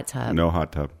have a hot tub. No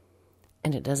hot tub.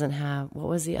 And it doesn't have, what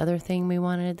was the other thing we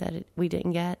wanted that we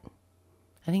didn't get?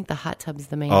 I think the hot tub's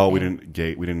the main thing. We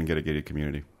didn't get a gated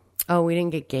community. Oh, we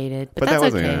didn't get gated. But that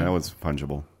that's was okay. that was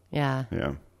fungible. Yeah.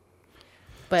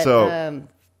 But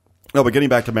but getting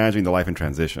back to managing the life in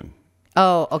transition.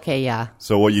 Oh, okay, yeah.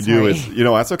 So what you do is,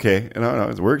 that's okay.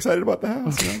 We're excited about the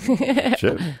house.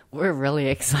 Shit. We're really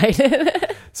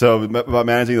excited. So about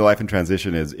managing the life in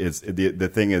transition is the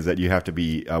thing is that you have to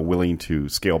be willing to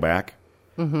scale back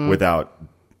without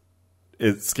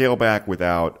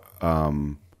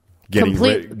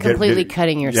completely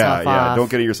cutting yourself off. Yeah,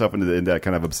 don't get yourself into that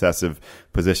kind of obsessive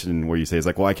position where you say, it's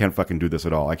like, well, I can't fucking do this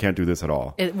at all. I can't do this at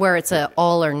all. Where it's a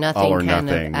all or nothing kind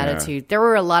of attitude. Yeah. There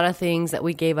were a lot of things that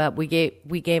we gave up. We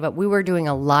gave up. We were doing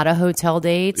a lot of hotel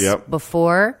dates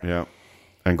before. Yeah.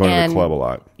 And going to the club a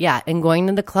lot. Yeah, and going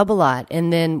to the club a lot.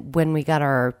 And then when we got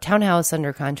our townhouse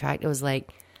under contract, it was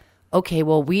like, okay,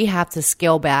 well, we have to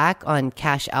scale back on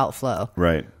cash outflow.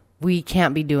 Right. We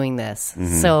can't be doing this.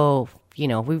 So...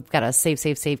 we've got to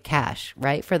save cash,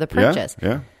 right, for the purchase.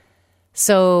 Yeah.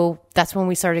 So that's when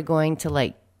we started going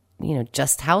to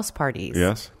just house parties.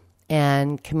 Yes.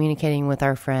 And communicating with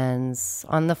our friends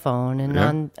on the phone and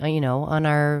on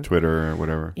our Twitter or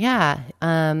whatever. Yeah.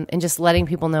 And just letting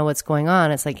people know what's going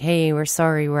on. It's like, hey, we're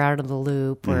sorry, we're out of the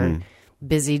loop. We're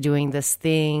busy doing this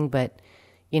thing, but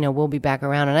we'll be back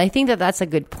around. And I think that that's a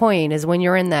good point is when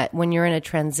you're in a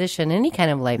transition, any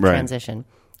kind of life transition.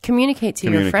 Communicate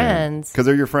to your friends. Because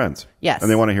they're your friends. Yes.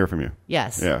 And they want to hear from you.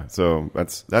 Yes. Yeah. So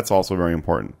that's also very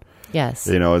important. Yes.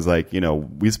 It's like,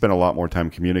 we spend a lot more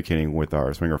time communicating with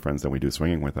our swinger friends than we do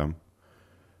swinging with them.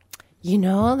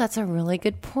 That's a really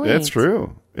good point. It's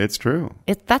true.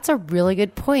 That's a really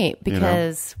good point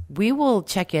because we will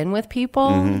check in with people.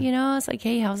 It's like,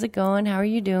 hey, how's it going? How are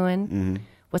you doing?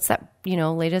 What's that,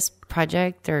 latest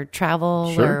project or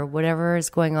travel or whatever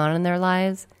is going on in their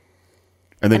lives?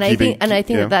 And I think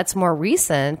that that's more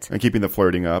recent. And keeping the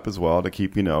flirting up as well to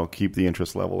keep the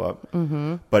interest level up.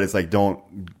 But it's like,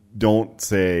 don't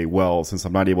say, well, since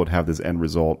I'm not able to have this end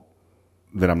result,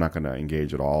 then I'm not going to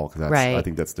engage at all. Because I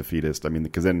think that's defeatist. I mean,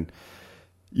 because then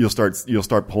you'll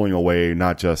start pulling away.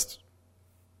 Not just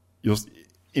you'll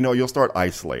start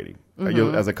isolating.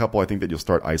 As a couple, I think that you'll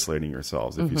start isolating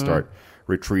yourselves if you start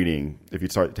retreating. If you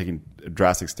start taking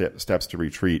drastic steps to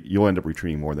retreat, you'll end up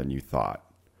retreating more than you thought.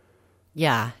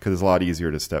 Yeah. Because it's a lot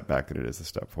easier to step back than it is to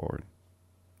step forward.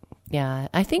 Yeah.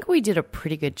 I think we did a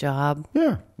pretty good job.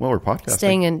 Yeah. Well, we're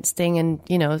podcasting.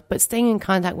 Staying in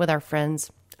contact with our friends.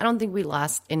 I don't think we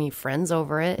lost any friends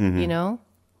over it,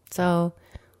 So,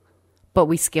 but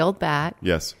we scaled back.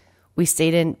 Yes. We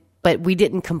stayed in, but we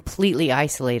didn't completely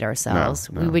isolate ourselves.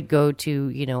 No. We would go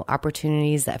to,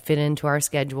 opportunities that fit into our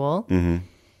schedule.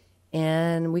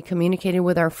 And we communicated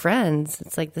with our friends.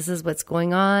 It's like, this is what's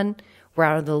going on. We're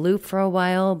out of the loop for a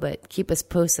while, but keep us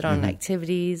posted on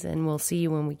activities, and we'll see you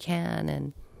when we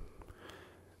can.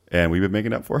 And we've been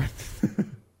making up for it.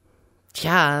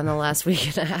 Yeah, in the last week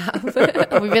and a half.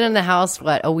 We've been in the house,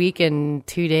 a week and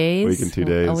 2 days? A week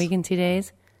and 2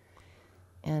 days.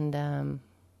 And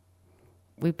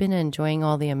we've been enjoying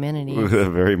all the amenities.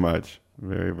 Very much.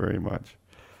 Very, very much.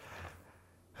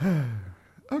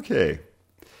 Okay.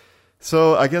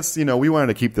 So I guess, we wanted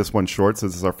to keep this one short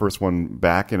since this is our first one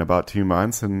back in about 2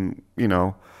 months. And, we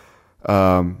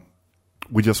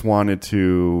just wanted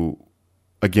to,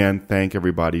 again, thank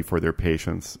everybody for their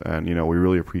patience. And, we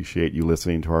really appreciate you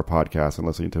listening to our podcast and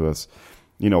listening to us,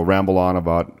 ramble on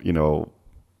about,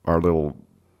 our little,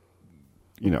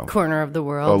 corner of the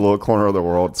world. A little corner of the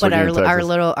world. But our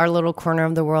little corner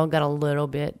of the world got a little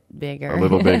bit bigger. A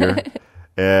little bigger.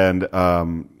 And,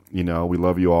 we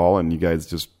love you all. And you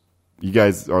guys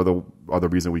are the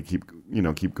reason we keep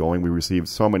going. We received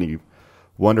so many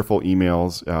wonderful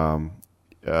emails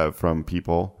from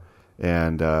people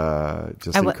and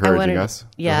just encouraging us.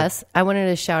 Yes, I wanted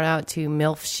to shout out to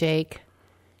MILF Shake,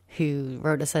 who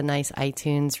wrote us a nice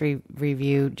iTunes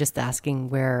review, just asking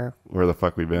where the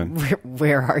fuck we've been.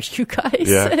 Where are you guys?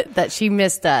 Yeah. That she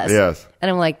missed us. Yes. And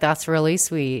I'm like, that's really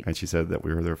sweet. And she said that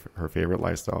we were her favorite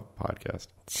lifestyle podcast.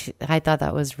 I thought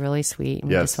that was really sweet. And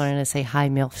we Yes. just wanted to say hi,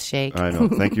 MILF Shake. I know.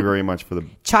 Thank you very much for the...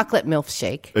 Chocolate MILF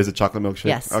Shake. Is it chocolate milkshake?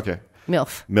 Yes. Okay.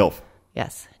 MILF. MILF.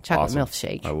 Yes. Chocolate Awesome. MILF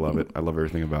Shake. I love it. I love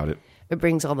everything about it. It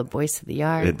brings all the boys to the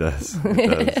yard. It does.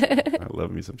 It does. I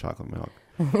love me some chocolate milk.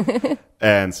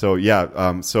 And so,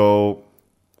 yeah. So,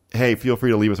 hey, feel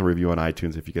free to leave us a review on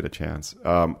iTunes if you get a chance.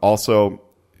 Also,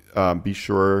 be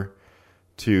sure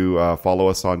to follow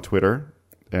us on Twitter.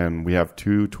 And we have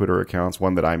 2 Twitter accounts.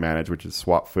 One that I manage, which is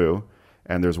SwapFoo.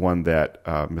 And there's one that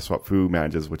Miss SwapFoo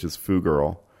manages, which is Foo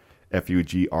Girl.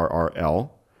 FUGRRL.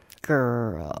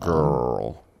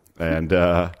 Girl. And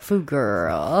Foo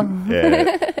girl.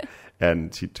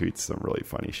 and she tweets some really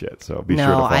funny shit. So be sure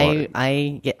to follow her.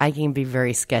 I can be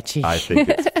very sketchy. I think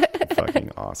it's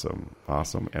fucking awesome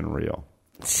and real.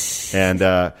 And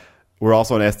we're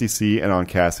also on SDC and on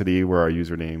Cassidy, where our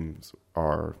usernames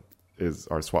are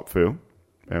SwapFoo,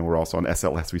 and we're also on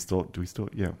SLS.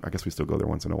 Yeah, I guess we still go there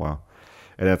once in a while.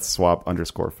 And that's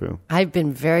swap_foo. I've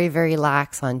been very, very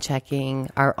lax on checking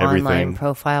our online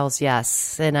profiles.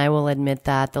 Yes. And I will admit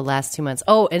that the last 2 months.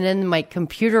 Oh, and then my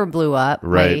computer blew up.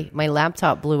 Right. My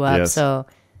laptop blew up. Yes. So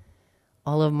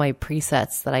all of my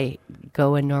presets that I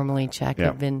go and normally check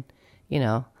have been,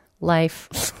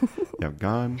 life. Yeah,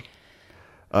 gone.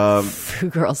 Foo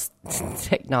Girl's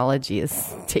technology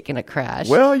is taking a crash.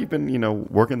 Well, you've been,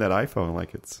 working that iPhone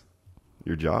like it's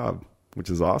your job,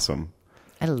 which is awesome.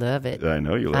 I love it. I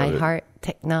know you love it. I heart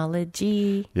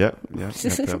technology. Yeah. You have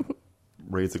to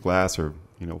raise a glass or,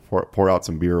 pour out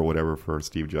some beer or whatever for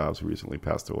Steve Jobs, who recently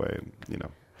passed away. And,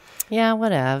 Yeah,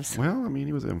 whatevs. Well, I mean,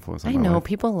 he was an influence on I my know. life.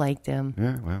 People liked him.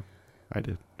 Yeah, well, I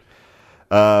did.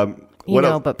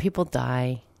 But people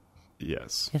die.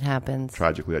 Yes. It happens.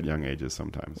 Tragically at young ages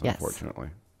sometimes, Yes. unfortunately.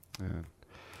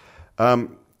 Yeah.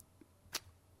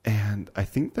 And I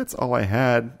think that's all I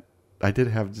had. I did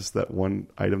have just that one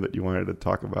item that you wanted to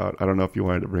talk about. I don't know if you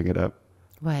wanted to bring it up.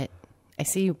 What? I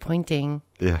see you pointing.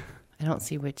 Yeah. I don't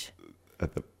see which.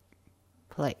 At the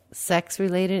Like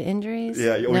sex-related injuries?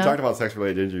 Yeah, we No? talked about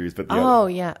sex-related injuries, but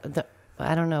Yeah.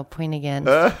 I don't know. Point again.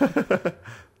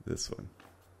 this one.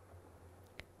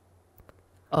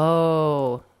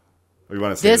 Oh. We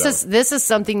want to say This is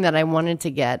something that I wanted to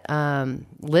get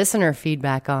listener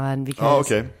feedback on because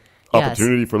okay. Yes.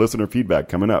 Opportunity for listener feedback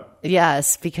coming up.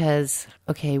 Yes, because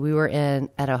we were at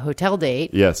a hotel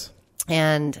date. Yes.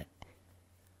 And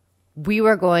we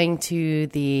were going to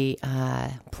the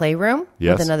playroom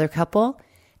Yes. with another couple.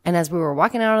 And as we were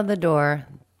walking out of the door,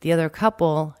 the other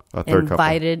couple third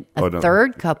invited couple.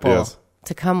 third couple Yes.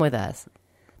 to come with us.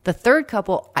 The third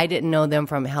couple, I didn't know them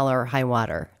from hell or high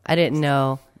water. I didn't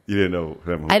know. You didn't know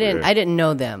them. I didn't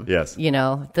know them. Yes.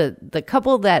 The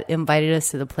couple that invited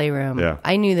us to the playroom, Yeah.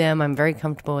 I knew them. I'm very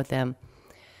comfortable with them.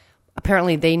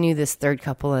 Apparently they knew this third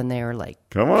couple and they were like,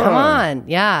 Come on. Come on.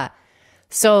 Yeah.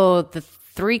 So the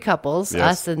 3 couples, Yes.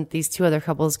 us and these 2 other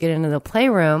couples, get into the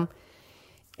playroom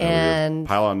and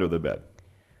pile onto the bed.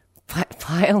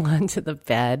 pile onto the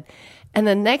bed. And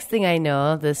the next thing I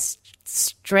know, this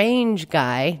strange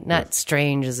guy, not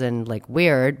strange as in like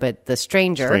weird, but the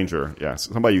stranger. Yes.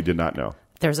 Somebody you did not know.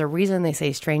 There's a reason they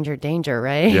say stranger danger,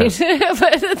 right? Yes.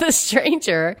 But the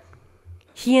stranger,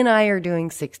 he and I are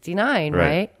doing 69,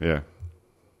 right? Yeah.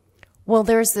 Well,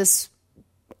 there's this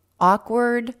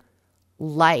awkward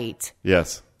light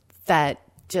Yes. that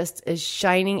just is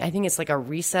shining. I think it's like a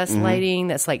recessed lighting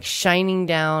that's like shining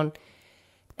down.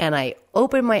 And I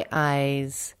open my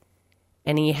eyes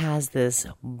and he has this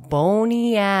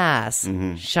bony ass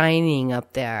shining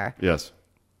up there. Yes.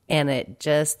 And it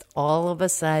just all of a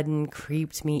sudden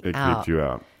creeped me It out. creeped you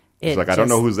out. It It's like, I don't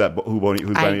just- know who's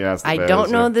bony ass. I don't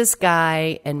know this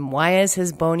guy, and why is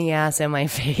his bony ass in my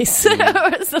face?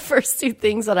 That was the first 2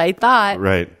 things that I thought.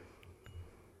 Right.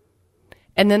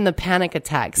 And then the panic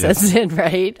attack sets in,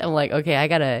 right? I'm like, okay, I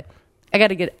gotta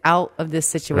get out of this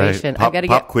situation. Right. I gotta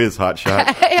Pop get. quiz, hot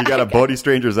shot. You got a bony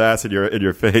stranger's ass in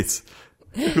your face.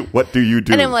 What do you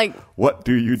do? And I'm like, what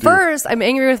do you do? First, I'm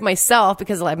angry with myself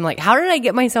because I'm like, how did I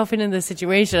get myself into this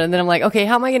situation? And then I'm like, okay,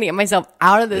 how am I going to get myself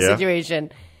out of this Yeah.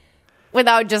 situation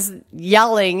without just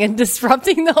yelling and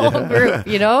disrupting the whole group,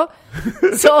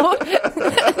 So,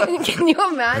 can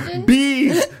you imagine?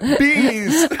 Bees!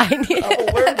 I need, I'm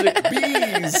allergic.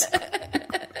 Bees!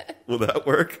 Will that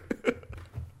work?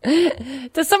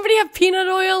 does somebody have peanut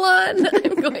oil on?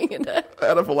 I'm going into.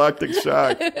 Anaphylactic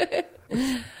shock.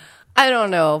 I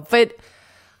don't know, but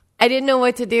I didn't know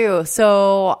what to do.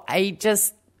 So I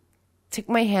just took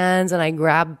my hands and I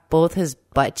grabbed both his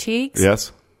butt cheeks.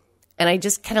 Yes. And I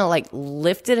just kind of like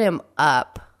lifted him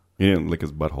up. You didn't lick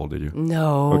his butthole, did you?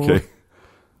 No. Okay.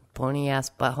 Bony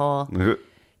ass butthole.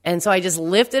 And so I just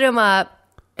lifted him up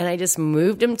and I just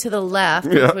moved him to the left,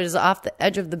 which was off the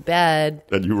edge of the bed.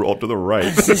 And you rolled to the right.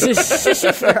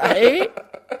 Right?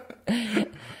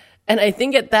 And I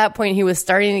think at that point he was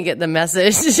starting to get the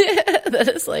message that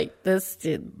it's like, this,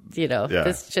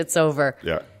 this shit's over.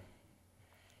 Yeah.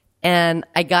 And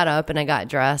I got up and I got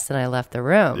dressed and I left the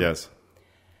room. Yes.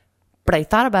 But I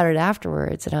thought about it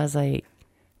afterwards and I was like,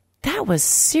 that was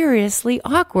seriously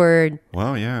awkward.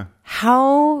 Well, yeah.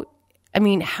 How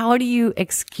do you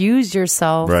excuse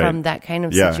yourself from that kind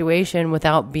of situation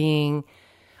without being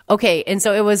okay? And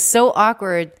so it was so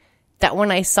awkward that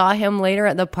when I saw him later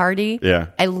at the party,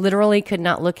 I literally could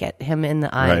not look at him in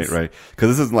the eyes. Right. Because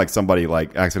this isn't like somebody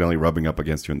like accidentally rubbing up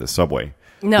against you in the subway.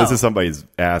 No. This is somebody's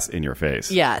ass in your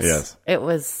face. Yes. It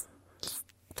was,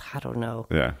 I don't know.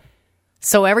 Yeah.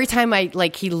 So every time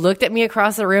he looked at me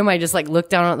across the room, I just like looked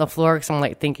down on the floor because I'm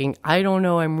like thinking, I don't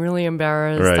know, I'm really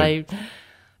embarrassed. Right.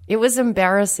 It was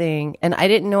embarrassing and I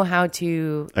didn't know how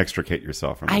to extricate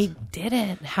yourself from this. I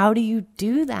didn't. How do you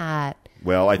do that?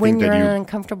 Well, I think when that you're in an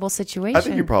uncomfortable situation. I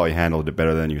think you probably handled it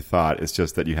better than you thought. It's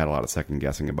just that you had a lot of second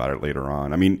guessing about it later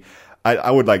on. I mean,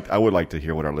 I would like to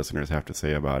hear what our listeners have to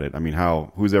say about it. I mean,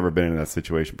 who's ever been in that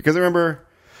situation? Because I remember,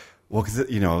 well, because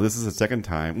this is the second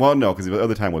time. Well, no, because the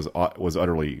other time was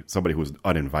utterly somebody who was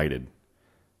uninvited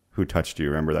who touched you.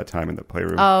 Remember that time in the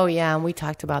playroom? Oh yeah, and we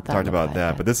talked about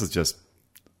that. But this is just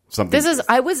something.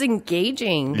 I was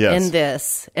engaging in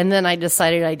this, and then I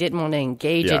decided I didn't want to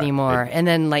engage anymore. And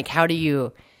then how do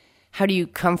you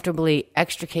comfortably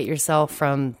extricate yourself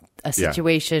from a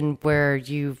situation where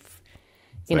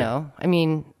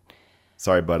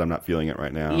sorry, bud, I'm not feeling it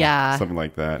right now. Yeah. Something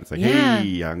like that. It's like,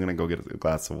 hey, I'm going to go get a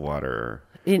glass of water.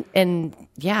 How do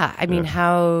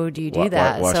you do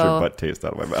that? Wash your butt taste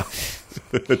out of my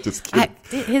mouth. Just kidding.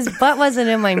 His butt wasn't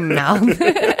in my mouth.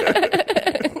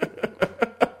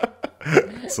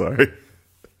 Sorry.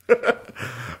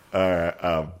 All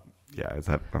right.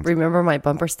 Remember my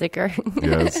bumper sticker?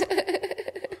 Yes.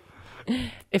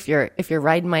 If you're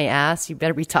riding my ass, you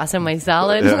better be tossing my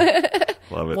salad. Yeah.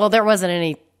 Love it. Well, there wasn't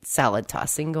any salad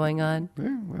tossing going on.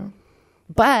 Yeah, well.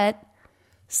 But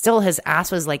still, his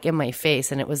ass was in my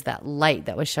face, and it was that light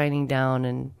that was shining down.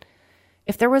 And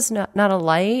if there was not a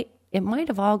light, it might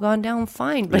have all gone down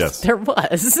fine. But there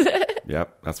was.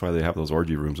 Yep. That's why they have those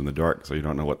orgy rooms in the dark, so you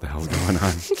don't know what the hell's going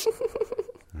on.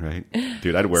 Right,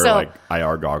 dude. I'd wear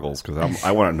IR goggles because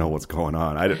I want to know what's going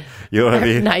on. You know what I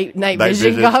mean? Night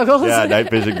vision goggles. Yeah,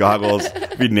 night vision goggles.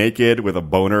 Be naked with a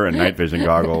boner and night vision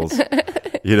goggles.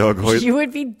 You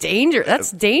would be dangerous.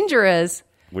 That's dangerous.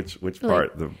 Which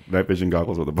part? The night vision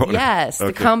goggles or the boner? Yes,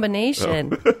 the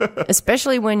combination. Oh.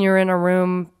 Especially when you're in a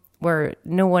room where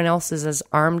no one else is as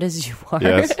armed as you are.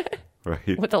 Yes,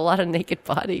 right. With a lot of naked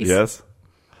bodies. Yes.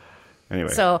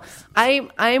 Anyway. So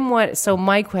so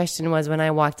my question was when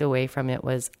I walked away from it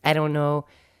was, I don't know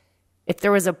if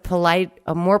there was a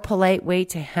more polite way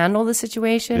to handle the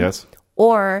situation. Yes.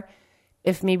 Or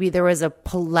if maybe there was a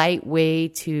polite way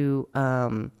to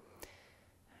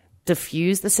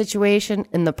diffuse the situation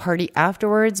in the party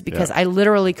afterwards, because I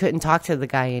literally couldn't talk to the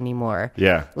guy anymore.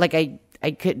 Yeah. I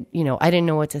could, I didn't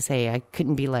know what to say. I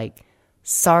couldn't be like,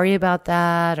 sorry about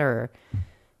that, or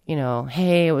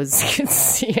hey, it was good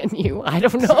seeing you. I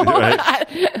don't know. Right.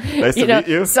 Nice to meet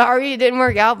you. Sorry it didn't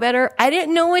work out better. I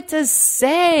didn't know what to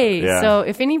say. Yeah. So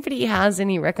if anybody has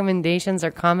any recommendations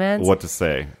or comments. What to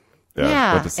say.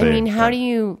 Yeah. What to say. How do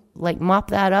you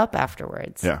mop that up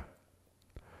afterwards? Yeah.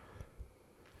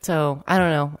 So I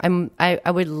don't know.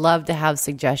 I would love to have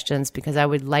suggestions because I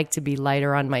would like to be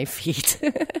lighter on my feet.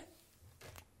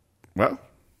 Well,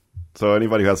 so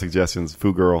anybody who has suggestions,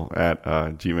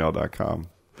 foogirl@gmail.com.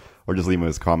 Or just leave them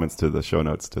as comments to the show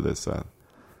notes to this.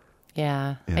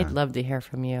 Yeah, I'd love to hear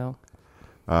from you.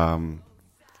 So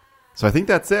I think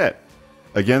that's it.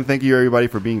 Again, thank you, everybody,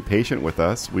 for being patient with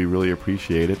us. We really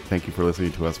appreciate it. Thank you for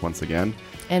listening to us once again.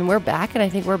 And we're back, and I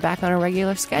think we're back on a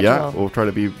regular schedule. Yeah, we'll try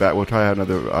to be back. We'll try to have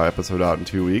another episode out in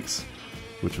 2 weeks,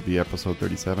 which will be episode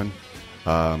 37.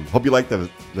 Hope you like the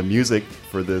music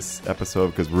for this episode,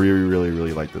 because we really,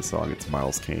 really like this song. It's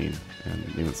Miles Kane, and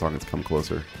the name of the song is Come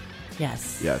Closer.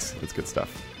 Yes, it's good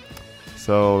stuff.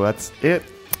 So that's it.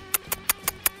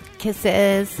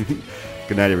 Kisses.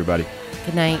 Good night, everybody.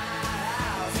 Good night.